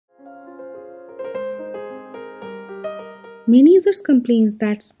Many users complain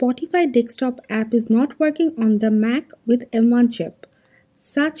that Spotify desktop app is not working on the Mac with M1 chip,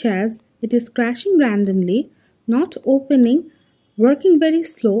 such as it is crashing randomly, not opening, working very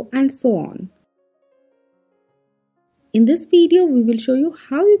slow, and so on. In this video, we will show you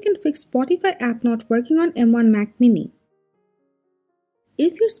how you can fix Spotify app not working on M1 Mac Mini.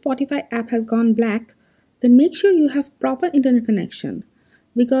 If your Spotify app has gone black, then make sure you have proper internet connection,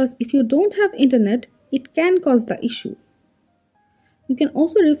 because if you don't have internet, it can cause the issue. You can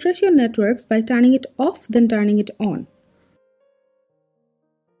also refresh your networks by turning it off then turning it on.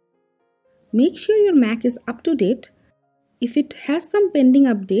 Make sure your Mac is up to date. If it has some pending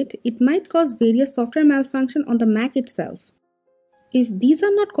update, it might cause various software malfunction on the Mac itself. If these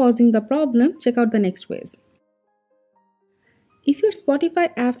are not causing the problem, check out the next ways. If your Spotify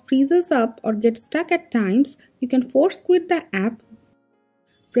app freezes up or gets stuck at times, you can force quit the app.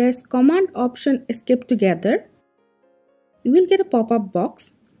 Press Command Option Escape together. You will get a pop-up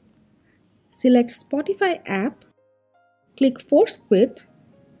box. Select Spotify app. Click Force Quit.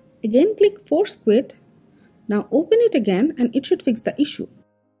 Again click Force Quit. Now open it again and it should fix the issue.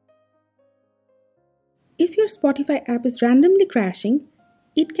 If your Spotify app is randomly crashing,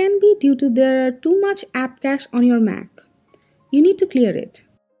 it can be due to there are too much app cache on your Mac. You need to clear it.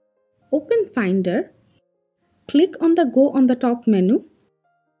 Open Finder. Click on the Go on the top menu.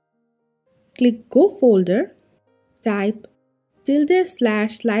 Click Go folder. Type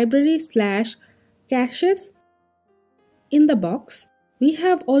 ~/library/caches in the box. We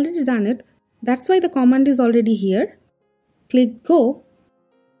have already done it. That's why the command is already here. Click Go.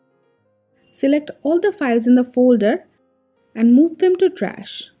 Select all the files in the folder and move them to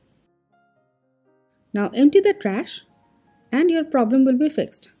trash. Now empty the trash and your problem will be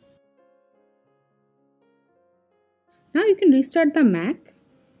fixed. Now you can restart the Mac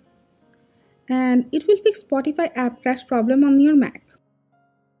and it will fix Spotify app crash problem on your Mac.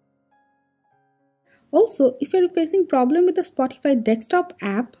 Also, if you are facing problem with the Spotify desktop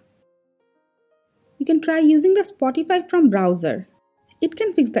app, you can try using the Spotify from browser. It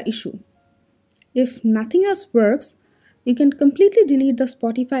can fix the issue. If nothing else works, you can completely delete the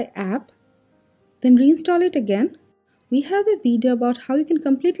Spotify app, then reinstall it again. We have a video about how you can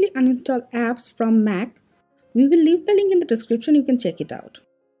completely uninstall apps from Mac. We will leave the link in the description, you can check it out.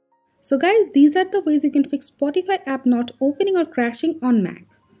 So guys, these are the ways you can fix Spotify app not opening or crashing on Mac.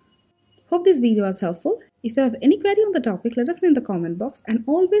 Hope this video was helpful. If you have any query on the topic, let us know in the comment box and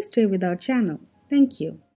always stay with our channel. Thank you.